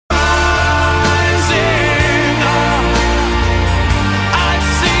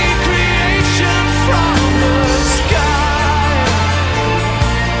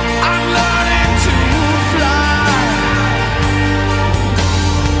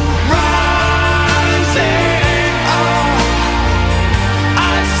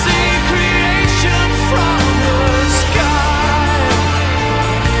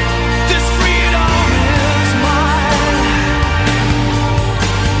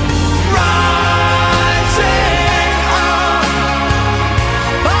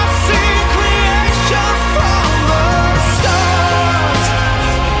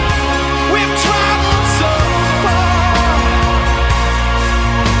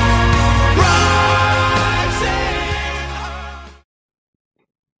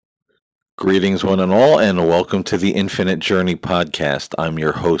Greetings, one and all, and welcome to the Infinite Journey podcast. I'm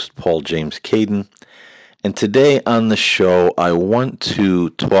your host, Paul James Caden, and today on the show, I want to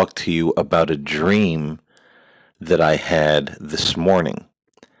talk to you about a dream that I had this morning.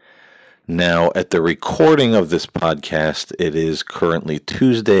 Now, at the recording of this podcast, it is currently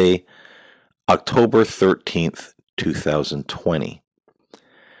Tuesday, October 13th, 2020.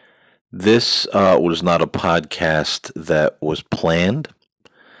 This was not a podcast that was planned.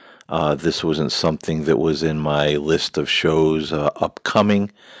 This wasn't something that was in my list of shows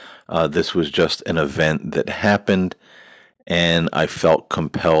upcoming. This was just an event that happened, and I felt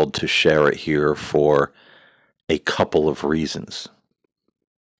compelled to share it here for a couple of reasons.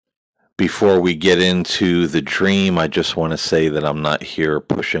 Before we get into the dream, I just want to say that I'm not here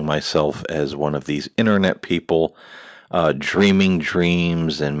pushing myself as one of these internet people, dreaming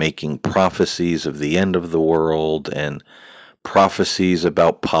dreams and making prophecies of the end of the world and prophecies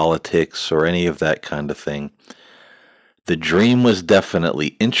about politics or any of that kind of thing. The dream was definitely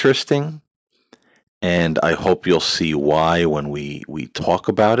interesting, and I hope you'll see why when we talk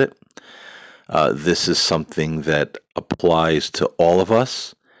about it. This is something that applies to all of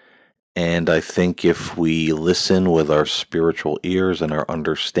us, and I think if we listen with our spiritual ears and our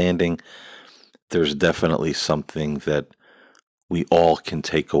understanding, there's definitely something that we all can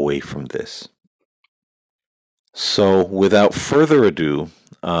take away from this. So, without further ado,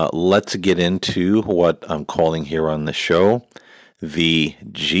 let's get into what I'm calling here on the show the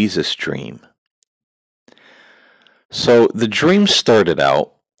Jesus dream. So, the dream started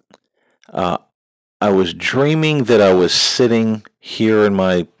out, I was dreaming that I was sitting here in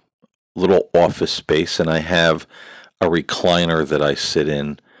my little office space, and I have a recliner that I sit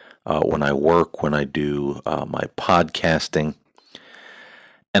in when I work, when I do my podcasting.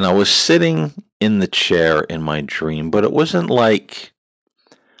 And I was sitting in the chair in my dream, but it wasn't like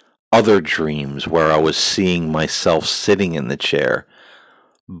other dreams where I was seeing myself sitting in the chair,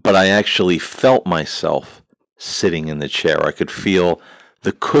 but I actually felt myself sitting in the chair. I could feel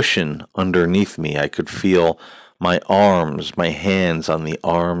the cushion underneath me. I could feel my arms, my hands on the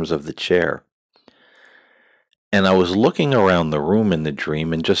arms of the chair. And I was looking around the room in the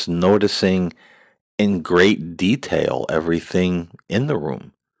dream and just noticing in great detail everything in the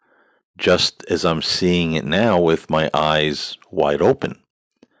room, just as I'm seeing it now with my eyes wide open.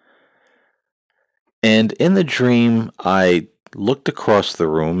 And in the dream, I looked across the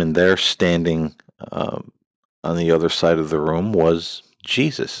room, and there standing on the other side of the room was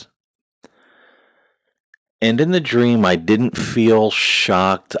Jesus. And in the dream, I didn't feel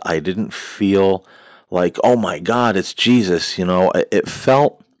shocked. I didn't feel like, oh my God, it's Jesus. It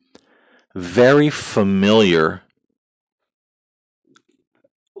felt very familiar,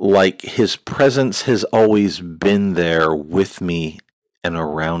 like his presence has always been there with me and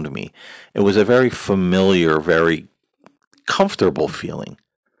around me. It was a very familiar, very comfortable feeling,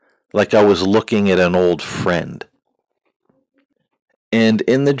 like I was looking at an old friend. And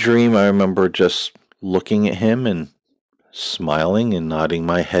in the dream, I remember just looking at him and smiling and nodding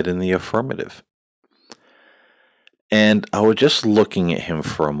my head in the affirmative. And I was just looking at him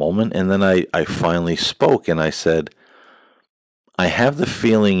for a moment, and then I finally spoke and I said, I have the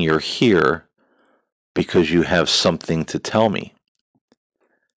feeling you're here because you have something to tell me.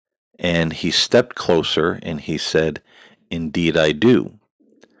 And he stepped closer and he said, Indeed, I do.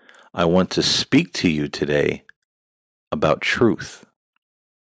 I want to speak to you today about truth.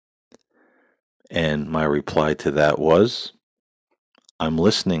 And my reply to that was, I'm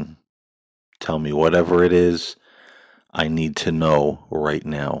listening. Tell me whatever it is I need to know right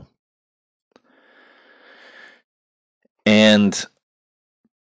now. And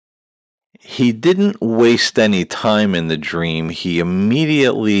he didn't waste any time in the dream. He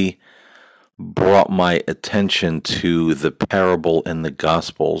immediately brought my attention to the parable in the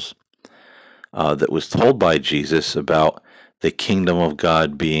Gospels that was told by Jesus about the kingdom of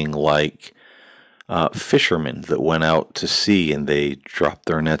God being like fishermen that went out to sea and they dropped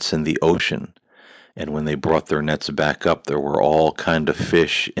their nets in the ocean. And when they brought their nets back up, there were all kind of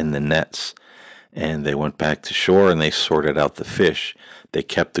fish in the nets. And they went back to shore and they sorted out the fish. They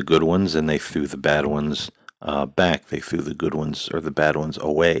kept the good ones and they threw the bad ones back. They threw the good ones or the bad ones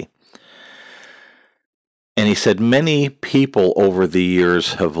away. And he said many people over the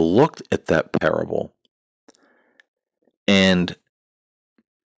years have looked at that parable and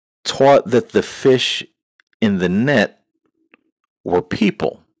taught that the fish in the net were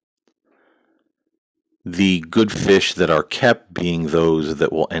people. The good fish that are kept being those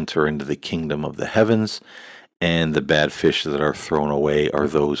that will enter into the kingdom of the heavens, and the bad fish that are thrown away are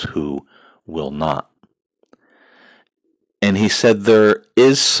those who will not. And he said there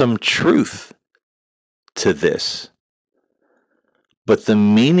is some truth to this, but the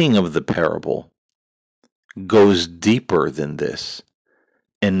meaning of the parable goes deeper than this,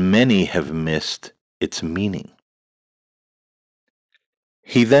 and many have missed its meaning.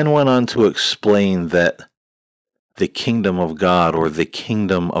 He then went on to explain that the kingdom of God, or the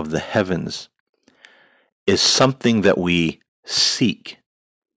kingdom of the heavens, is something that we seek.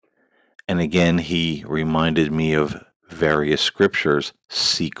 And again, he reminded me of various scriptures.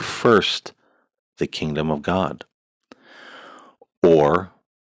 Seek first the kingdom of God. Or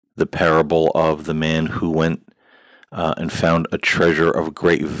the parable of the man who went and found a treasure of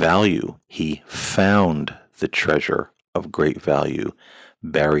great value. He found the treasure of great value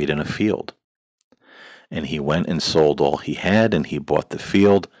buried in a field. And he went and sold all he had, and he bought the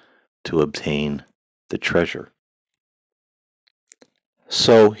field to obtain the treasure.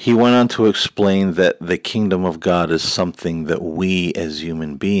 So he went on to explain that the kingdom of God is something that we as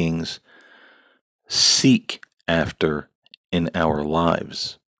human beings seek after in our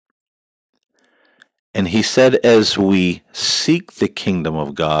lives. And he said, as we seek the kingdom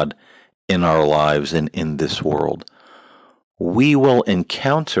of God in our lives and in this world, we will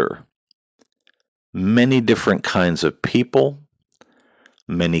encounter many different kinds of people,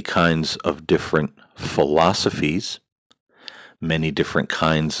 many kinds of different philosophies, many different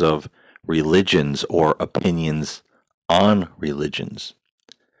kinds of religions or opinions on religions.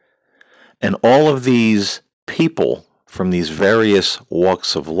 And all of these people from these various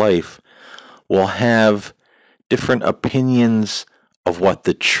walks of life will have different opinions of what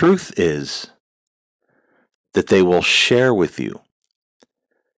the truth is that they will share with you.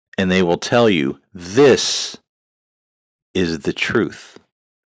 And they will tell you, this is the truth.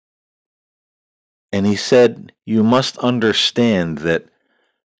 And he said, you must understand that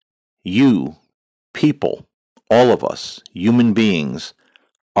you, people, all of us, human beings,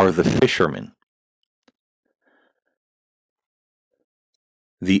 are the fishermen.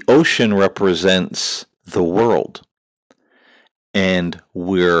 The ocean represents the world, and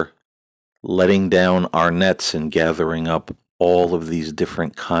we're letting down our nets and gathering up all of these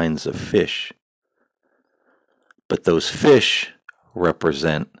different kinds of fish. But those fish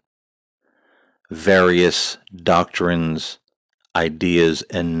represent various doctrines, ideas,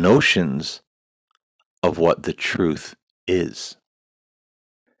 and notions of what the truth is.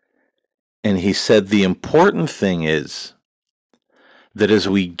 And he said the important thing is that as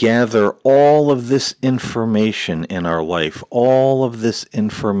we gather all of this information in our life, all of this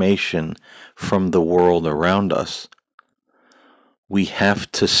information from the world around us, we have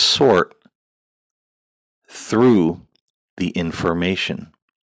to sort through the information.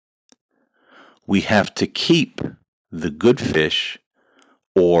 We have to keep the good fish,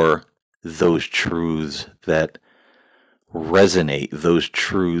 or those truths that resonate, those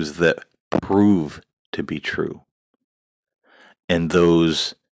truths that prove to be true. And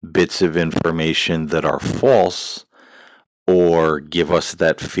those bits of information that are false or give us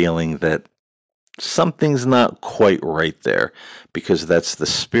that feeling that something's not quite right there, because that's the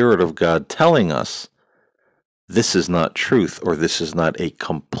Spirit of God telling us this is not truth, or this is not a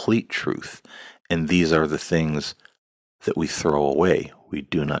complete truth. And these are the things that we throw away. We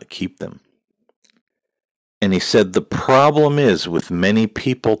do not keep them. And he said the problem is with many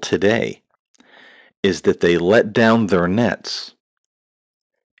people today is that they let down their nets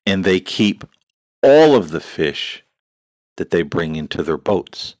and they keep all of the fish that they bring into their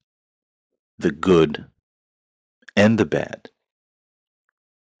boats, the good and the bad,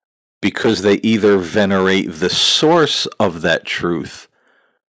 because they either venerate the source of that truth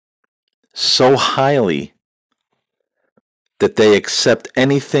so highly that they accept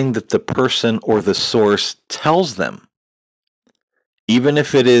anything that the person or the source tells them, even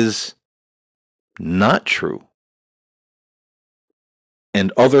if it is not true.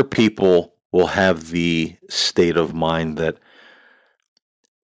 And other people will have the state of mind that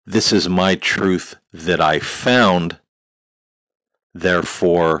this is my truth that I found,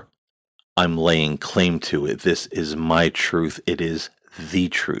 therefore I'm laying claim to it. This is my truth. It is the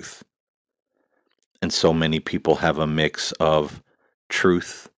truth. And so many people have a mix of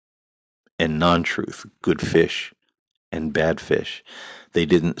truth and non-truth, good fish and bad fish. They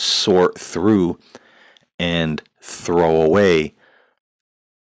didn't sort through and throw away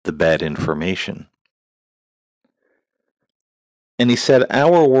the bad information. And he said,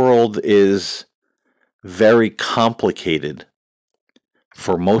 our world is very complicated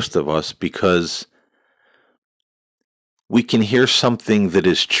for most of us because we can hear something that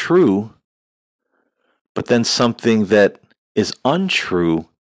is true, but then something that is untrue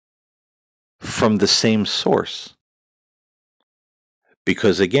from the same source.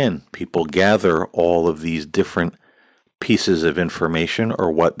 Because again, people gather all of these different pieces of information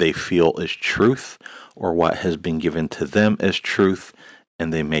or what they feel is truth or what has been given to them as truth,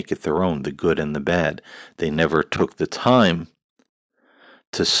 and they make it their own, the good and the bad. They never took the time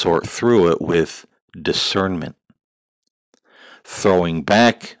to sort through it with discernment, throwing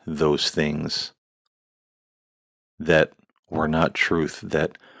back those things that were not truth,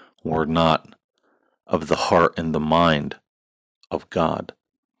 that were not of the heart and the mind of God.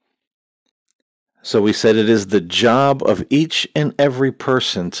 So we said it is the job of each and every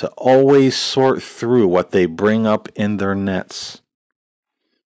person to always sort through what they bring up in their nets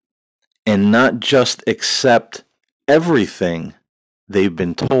and not just accept everything they've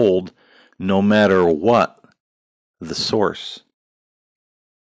been told, no matter what the source.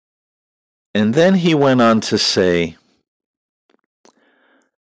 And then he went on to say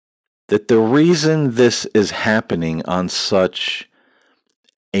that the reason this is happening on such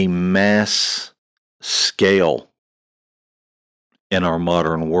a mass scale in our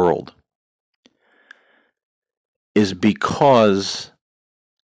modern world is because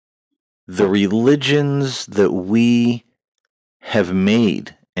the religions that we have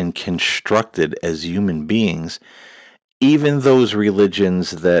made and constructed as human beings, even those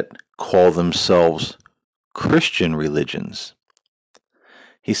religions that call themselves Christian religions.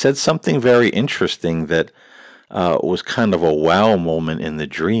 He said something very interesting that was kind of a wow moment in the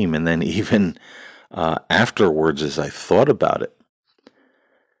dream, and then even afterwards as I thought about it.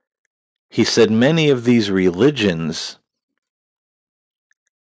 He said many of these religions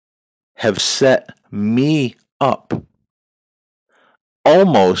have set me up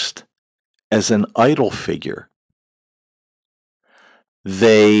almost as an idol figure.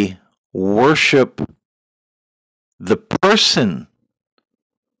 They worship the person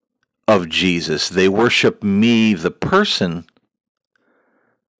of Jesus. They worship me, the person,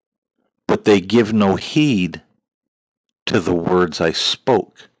 but they give no heed to the words I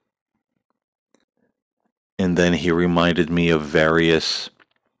spoke. And then he reminded me of various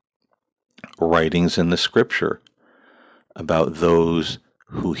writings in the scripture about those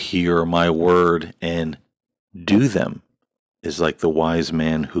who hear my word and do them, is like the wise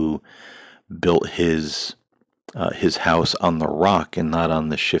man who built his house on the rock and not on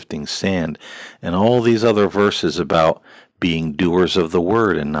the shifting sand, and all these other verses about being doers of the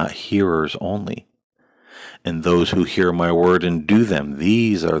word and not hearers only. And those who hear my word and do them,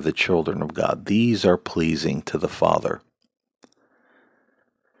 these are the children of God. These are pleasing to the Father.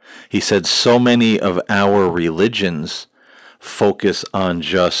 He said so many of our religions focus on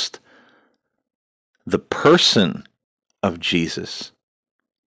just the person of Jesus,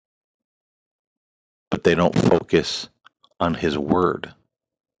 but they don't focus on his word.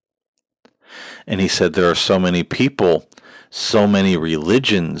 And he said there are so many people, so many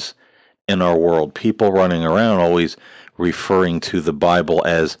religions in our world, people running around always referring to the Bible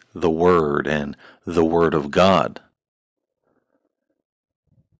as the Word and the Word of God.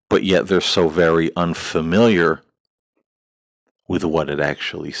 But yet they're so very unfamiliar with what it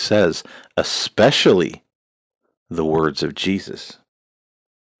actually says, especially the words of Jesus.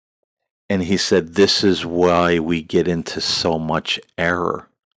 And he said this is why we get into so much error.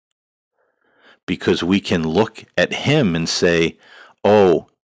 Because we can look at him and say, oh,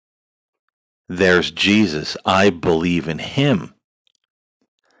 there's Jesus. I believe in him.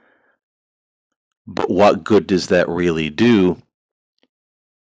 But what good does that really do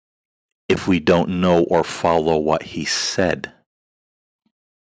if we don't know or follow what he said?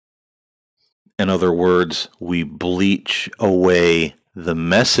 In other words, we bleach away the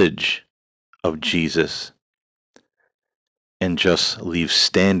message of Jesus and just leave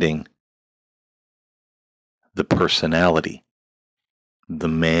standing the personality, the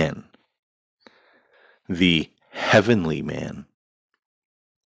man, the heavenly man.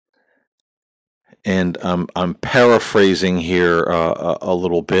 And I'm paraphrasing here a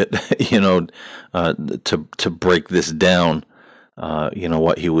little bit, to break this down,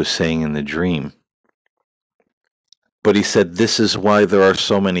 what he was saying in the dream. But he said this is why there are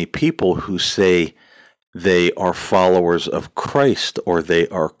so many people who say they are followers of Christ or they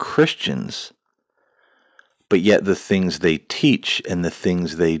are Christians, but yet the things they teach and the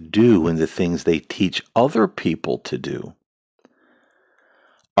things they do and the things they teach other people to do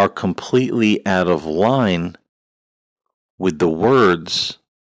are completely out of line with the words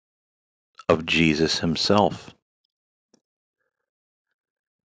of Jesus himself.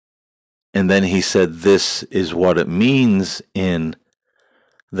 And then he said this is what it means in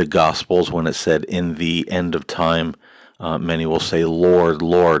the Gospels when it said in the end of time Many will say, Lord,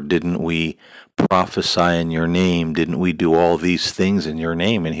 Lord, didn't we prophesy in your name? Didn't we do all these things in your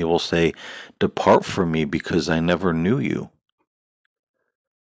name? And he will say, depart from me because I never knew you.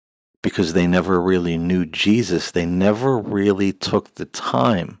 Because they never really knew Jesus. They never really took the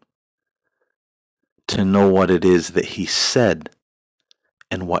time to know what it is that he said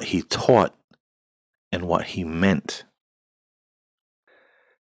and what he taught and what he meant.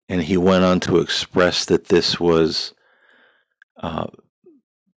 And he went on to express that this was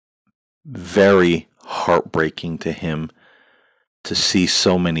very heartbreaking to him to see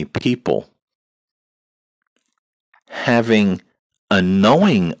so many people having a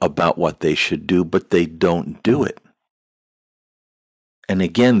knowing about what they should do, but they don't do it. And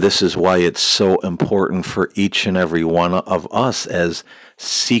again, this is why it's so important for each and every one of us as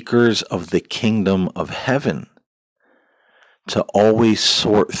seekers of the kingdom of heaven to always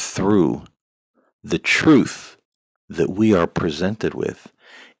sort through the truth that we are presented with,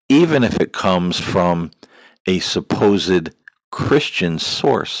 even if it comes from a supposed Christian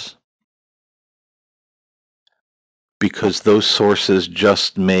source, because those sources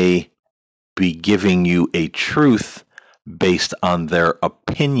just may be giving you a truth based on their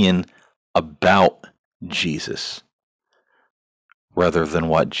opinion about Jesus, rather than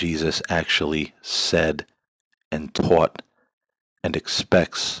what Jesus actually said and taught and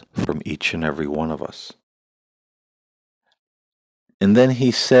expects from each and every one of us. And then he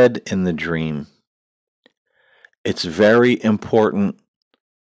said in the dream, it's very important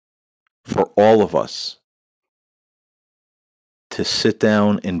for all of us to sit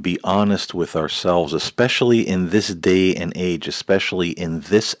down and be honest with ourselves, especially in this day and age, especially in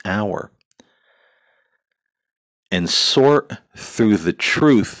this hour, and sort through the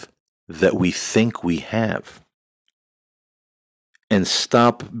truth that we think we have, and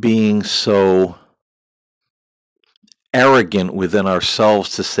stop being so arrogant within ourselves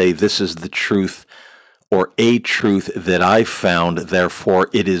to say, this is the truth or a truth that I found, therefore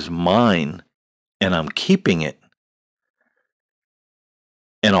it is mine and I'm keeping it.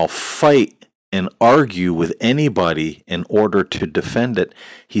 And I'll fight and argue with anybody in order to defend it.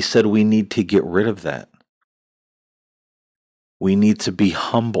 He said we need to get rid of that. We need to be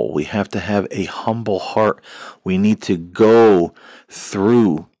humble. We have to have a humble heart. We need to go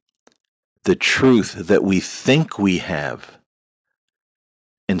through the truth that we think we have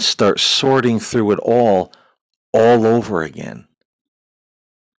and start sorting through it all over again.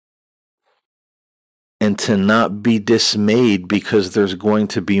 And to not be dismayed because there's going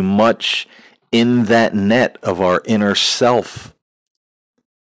to be much in that net of our inner self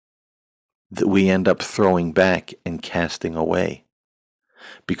that we end up throwing back and casting away.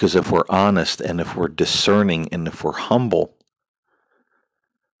 Because if we're honest and if we're discerning and if we're humble,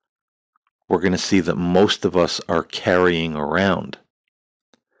 we're going to see that most of us are carrying around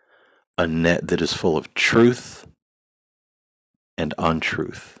a net that is full of truth and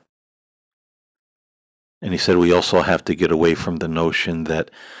untruth. And he said we also have to get away from the notion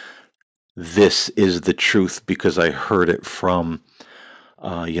that this is the truth because I heard it from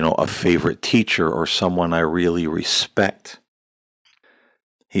a favorite teacher or someone I really respect.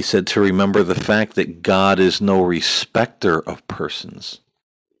 He said to remember the fact that God is no respecter of persons.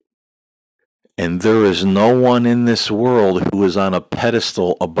 And there is no one in this world who is on a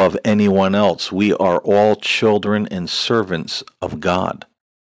pedestal above anyone else. We are all children and servants of God.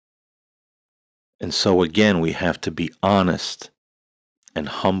 And so again, we have to be honest and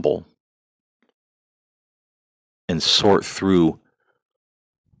humble and sort through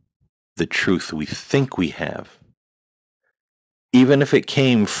the truth we think we have. Even if it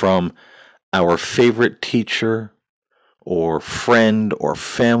came from our favorite teacher or friend or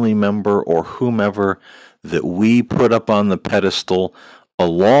family member or whomever that we put up on the pedestal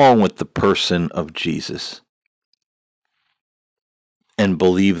along with the person of Jesus and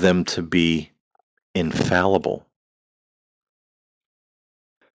believe them to be infallible.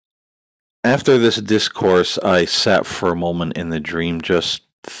 After this discourse, I sat for a moment in the dream just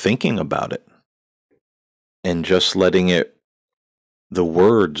thinking about it and just letting the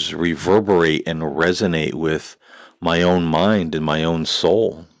words reverberate and resonate with my own mind and my own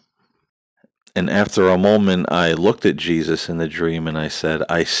soul. And after a moment, I looked at Jesus in the dream and I said,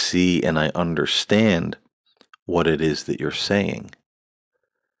 I see and I understand what it is that you're saying.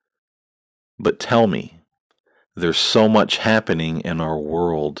 But tell me, there's so much happening in our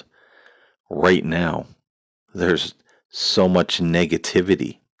world right now. There's so much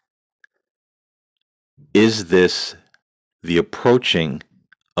negativity. Is this the approaching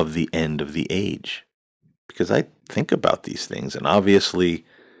of the end of the age? Because I think about these things, and obviously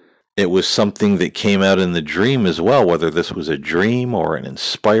It was something that came out in the dream as well, whether this was a dream or an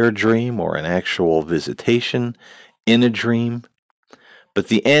inspired dream or an actual visitation in a dream. But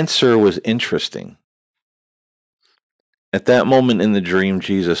the answer was interesting. At that moment in the dream,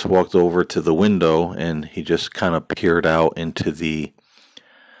 Jesus walked over to the window and he just kind of peered out into the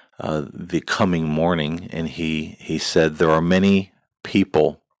coming morning, and he said, "There are many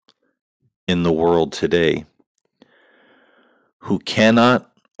people in the world today who cannot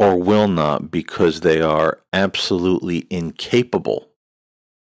or will not, because they are absolutely incapable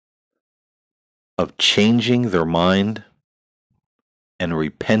of changing their mind and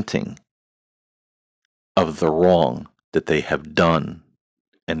repenting of the wrong that they have done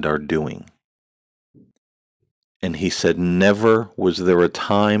and are doing." And he said, never was there a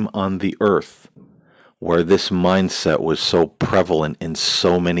time on the earth where this mindset was so prevalent in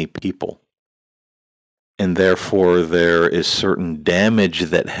so many people. And therefore, there is certain damage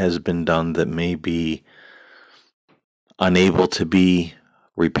that has been done that may be unable to be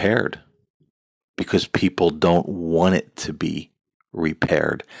repaired because people don't want it to be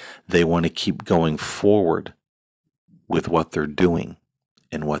repaired. They want to keep going forward with what they're doing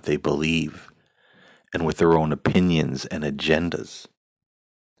and what they believe and with their own opinions and agendas.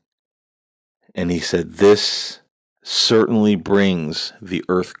 And he said, this certainly brings the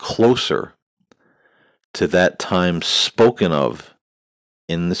earth closer to that time spoken of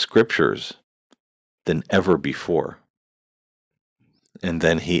in the scriptures than ever before. And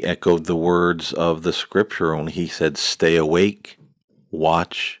then he echoed the words of the scripture when he said, stay awake,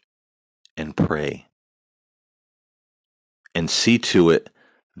 watch, and pray. And see to it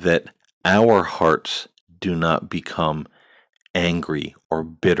that our hearts do not become angry or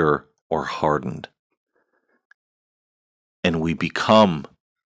bitter or hardened. And we become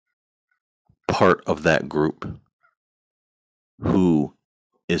part of that group who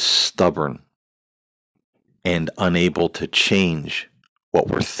is stubborn and unable to change what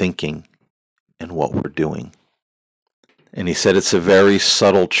we're thinking and what we're doing. And he said it's a very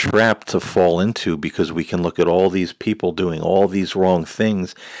subtle trap to fall into, because we can look at all these people doing all these wrong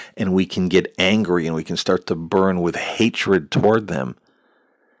things and we can get angry and we can start to burn with hatred toward them.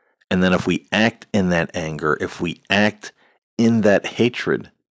 And then if we act in that anger, if we act in that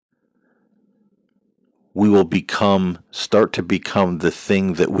hatred, we will start to become the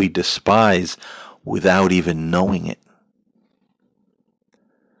thing that we despise without even knowing it.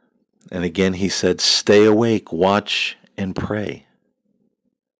 And again, he said, stay awake, watch, and pray.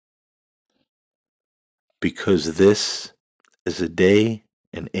 Because this is a day,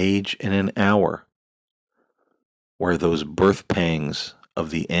 an age, and an hour where those birth pangs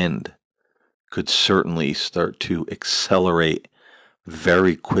of the end could certainly start to accelerate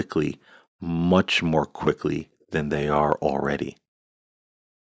very quickly, much more quickly than they are already.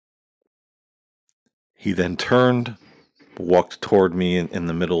 He then turned, walked toward me in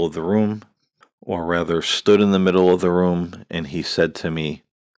the middle of the room, or rather stood in the middle of the room, and he said to me,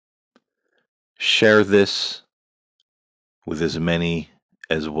 share this with as many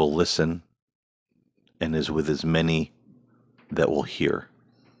as will listen and as with as many that will hear.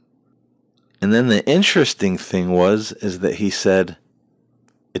 And then the interesting thing is that he said,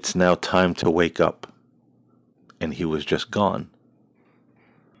 it's now time to wake up. And he was just gone.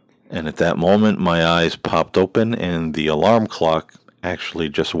 And at that moment, my eyes popped open and the alarm clock actually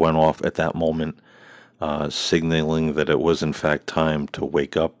just went off at that moment, signaling that it was in fact time to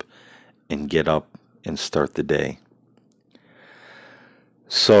wake up and get up and start the day.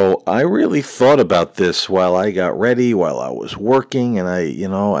 So I really thought about this while I got ready, while I was working, and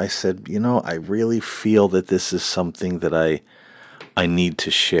I said, I really feel that this is something that I need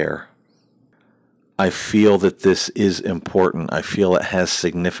to share. I feel that this is important. I feel it has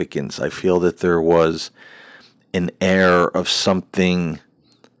significance. I feel that there was an air of something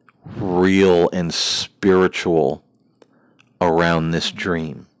real and spiritual around this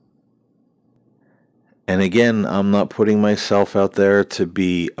dream. And again, I'm not putting myself out there to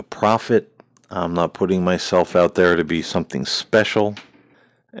be a prophet. I'm not putting myself out there to be something special.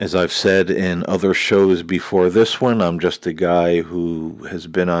 As I've said in other shows before this one, I'm just a guy who has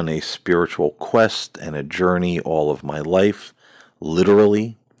been on a spiritual quest and a journey all of my life,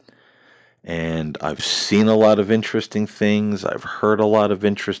 literally. And I've seen a lot of interesting things. I've heard a lot of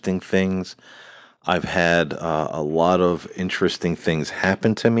interesting things. I've had a lot of interesting things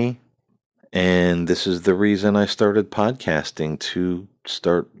happen to me. And this is the reason I started podcasting, to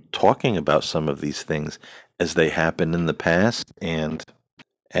start talking about some of these things as they happened in the past and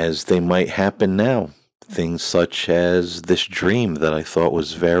as they might happen now. Things such as this dream that I thought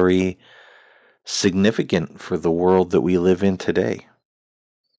was very significant for the world that we live in today.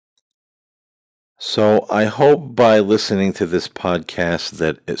 So I hope by listening to this podcast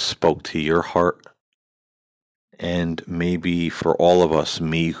that it spoke to your heart, and maybe for all of us,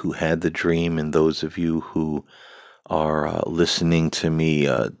 me who had the dream, and those of you who are listening to me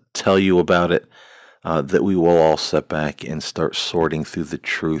tell you about it, that we will all step back and start sorting through the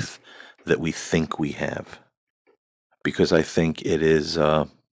truth that we think we have. Because I think it is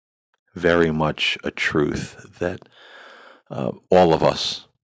very much a truth that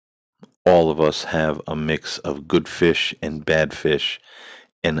all of us have a mix of good fish and bad fish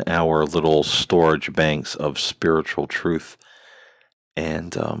in our little storage banks of spiritual truth.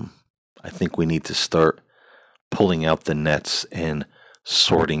 And I think we need to start pulling out the nets and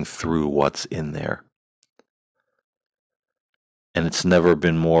sorting through what's in there. And it's never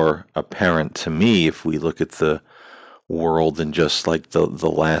been more apparent to me if we look at the world in just like the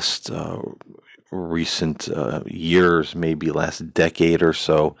last recent years, maybe last decade or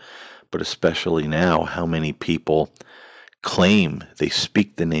so, but especially now, how many people claim they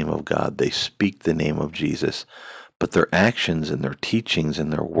speak the name of God, they speak the name of Jesus, but their actions and their teachings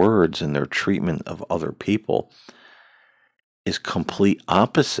and their words and their treatment of other people is complete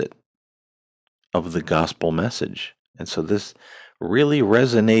opposite of the gospel message. And so this really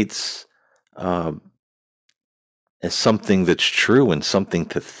resonates uh, as something that's true and something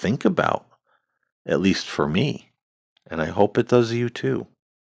to think about, at least for me. And I hope it does you too.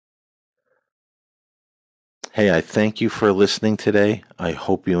 Hey, I thank you for listening today. I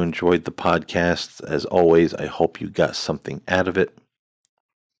hope you enjoyed the podcast. As always, I hope you got something out of it.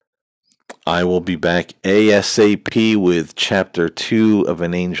 I will be back ASAP with chapter 2 of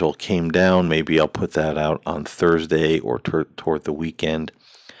An Angel Came Down. Maybe I'll put that out on Thursday or toward the weekend.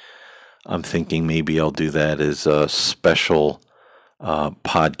 I'm thinking maybe I'll do that as special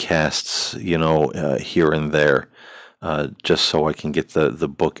podcasts, here and there, just so I can get the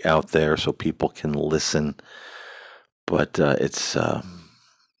book out there so people can listen. But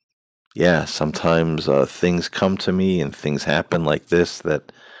yeah, sometimes things come to me and things happen like this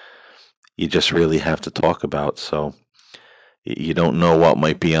that you just really have to talk about. So you don't know what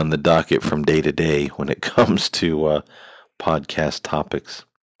might be on the docket from day to day when it comes to podcast topics.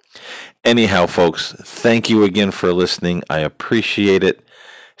 Anyhow, folks, thank you again for listening. I appreciate it.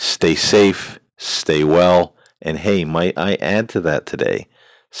 Stay safe, stay well, and hey, might I add to that today?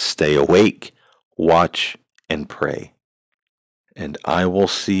 Stay awake, watch, and pray. And I will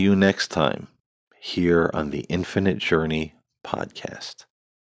see you next time here on the Infinite Journey podcast.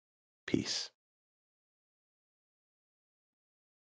 Peace.